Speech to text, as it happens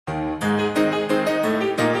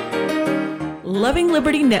Loving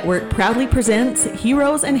Liberty Network proudly presents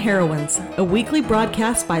Heroes and Heroines, a weekly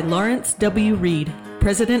broadcast by Lawrence W. Reed,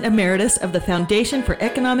 President Emeritus of the Foundation for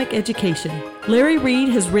Economic Education. Larry Reed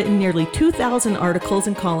has written nearly 2,000 articles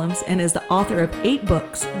and columns and is the author of 8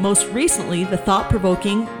 books. Most recently, the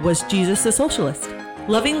thought-provoking Was Jesus a Socialist?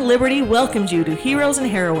 Loving Liberty welcomes you to Heroes and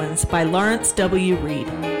Heroines by Lawrence W. Reed.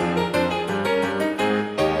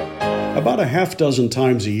 About a half dozen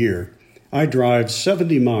times a year, I drive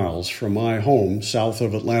 70 miles from my home south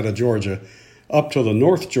of Atlanta, Georgia, up to the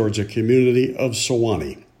North Georgia community of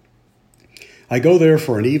Sewanee. I go there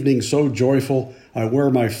for an evening so joyful I wear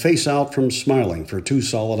my face out from smiling for 2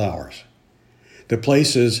 solid hours. The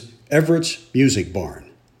place is Everett's Music Barn.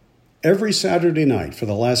 Every Saturday night for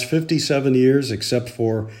the last 57 years, except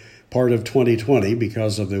for part of 2020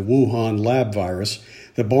 because of the Wuhan lab virus,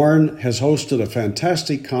 the barn has hosted a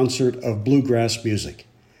fantastic concert of bluegrass music.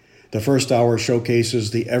 The first hour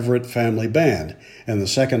showcases the Everett Family Band, and the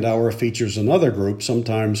second hour features another group,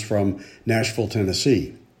 sometimes from Nashville,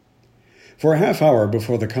 Tennessee. For a half hour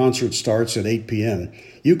before the concert starts at 8 p.m.,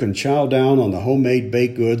 you can chow down on the homemade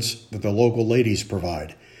baked goods that the local ladies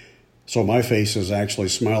provide. So my face is actually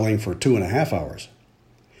smiling for 2.5 hours.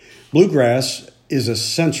 Bluegrass is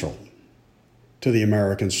essential to the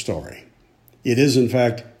American story. It is, in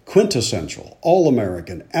fact, quintessential,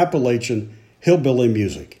 all-American, Appalachian, hillbilly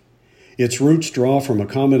music. Its roots draw from a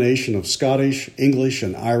combination of Scottish, English,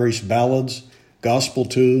 and Irish ballads, gospel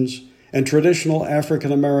tunes, and traditional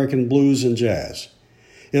African-American blues and jazz.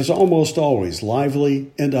 It's almost always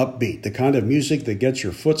lively and upbeat, the kind of music that gets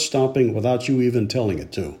your foot stomping without you even telling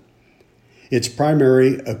it to. Its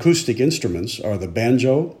primary acoustic instruments are the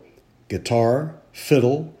banjo, guitar,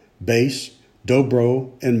 fiddle, bass,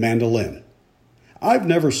 dobro, and mandolin. I've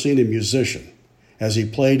never seen a musician, as he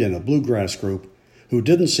played in a bluegrass group, who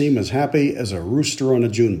didn't seem as happy as a rooster on a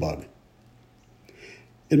June bug.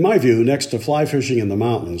 In my view, next to fly fishing in the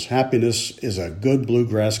mountains, happiness is a good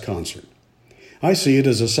bluegrass concert. I see it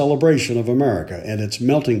as a celebration of America and its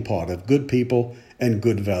melting pot of good people and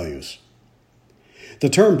good values. The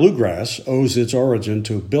term bluegrass owes its origin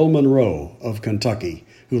to Bill Monroe of Kentucky,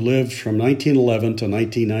 who lived from 1911 to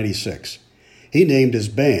 1996. He named his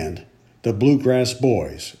band the Bluegrass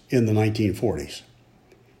Boys in the 1940s.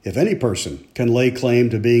 If any person can lay claim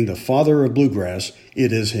to being the father of bluegrass,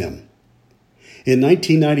 it is him. In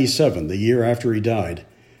 1997, the year after he died,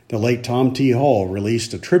 the late Tom T. Hall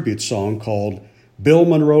released a tribute song called Bill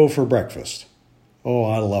Monroe for Breakfast. Oh,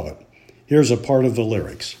 I love it. Here's a part of the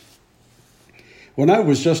lyrics. When I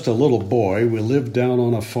was just a little boy, we lived down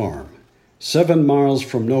on a farm, 7 miles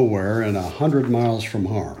from nowhere and 100 miles from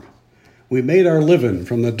harm. We made our living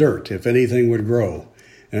from the dirt, if anything would grow,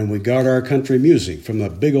 and we got our country music from the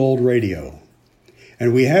big old radio.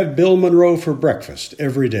 And we had Bill Monroe for breakfast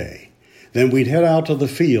every day. Then we'd head out to the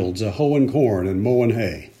fields a-hoeing corn and mowing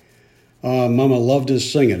hay. Mama loved his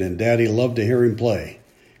singing and Daddy loved to hear him play.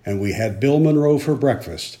 And we had Bill Monroe for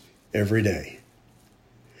breakfast every day.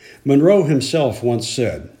 Monroe himself once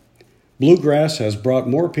said, "Bluegrass has brought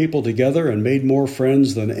more people together and made more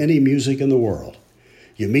friends than any music in the world.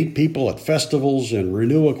 You meet people at festivals and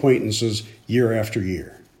renew acquaintances year after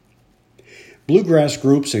year." Bluegrass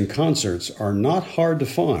groups and concerts are not hard to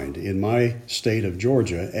find in my state of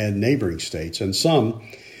Georgia and neighboring states, and some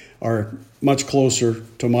are much closer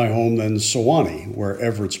to my home than Sewanee, where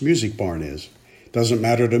Everett's Music Barn is. Doesn't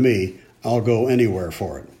matter to me, I'll go anywhere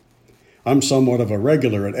for it. I'm somewhat of a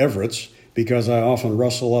regular at Everett's because I often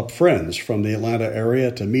rustle up friends from the Atlanta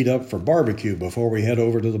area to meet up for barbecue before we head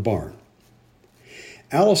over to the barn.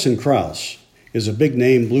 Allison Krauss is a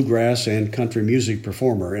big-name bluegrass and country music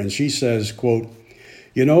performer, and she says, quote,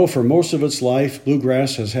 "You know, for most of its life,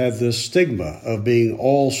 bluegrass has had this stigma of being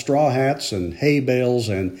all straw hats and hay bales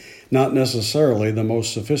and not necessarily the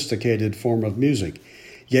most sophisticated form of music.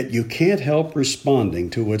 Yet you can't help responding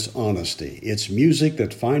to its honesty. It's music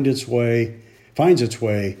that finds its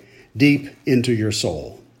way deep into your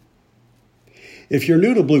soul." If you're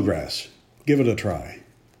new to bluegrass, give it a try.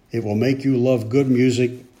 It will make you love good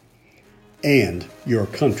music and your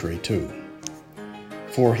country, too.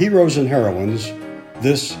 For Heroes and Heroines,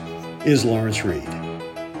 this is Lawrence Reed.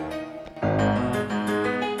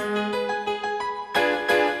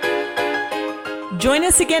 Join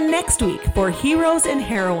us again next week for Heroes and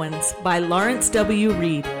Heroines by Lawrence W.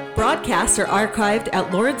 Reed. Broadcasts are archived at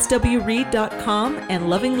lawrencewreed.com and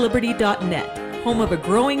lovingliberty.net, home of a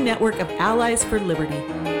growing network of allies for liberty.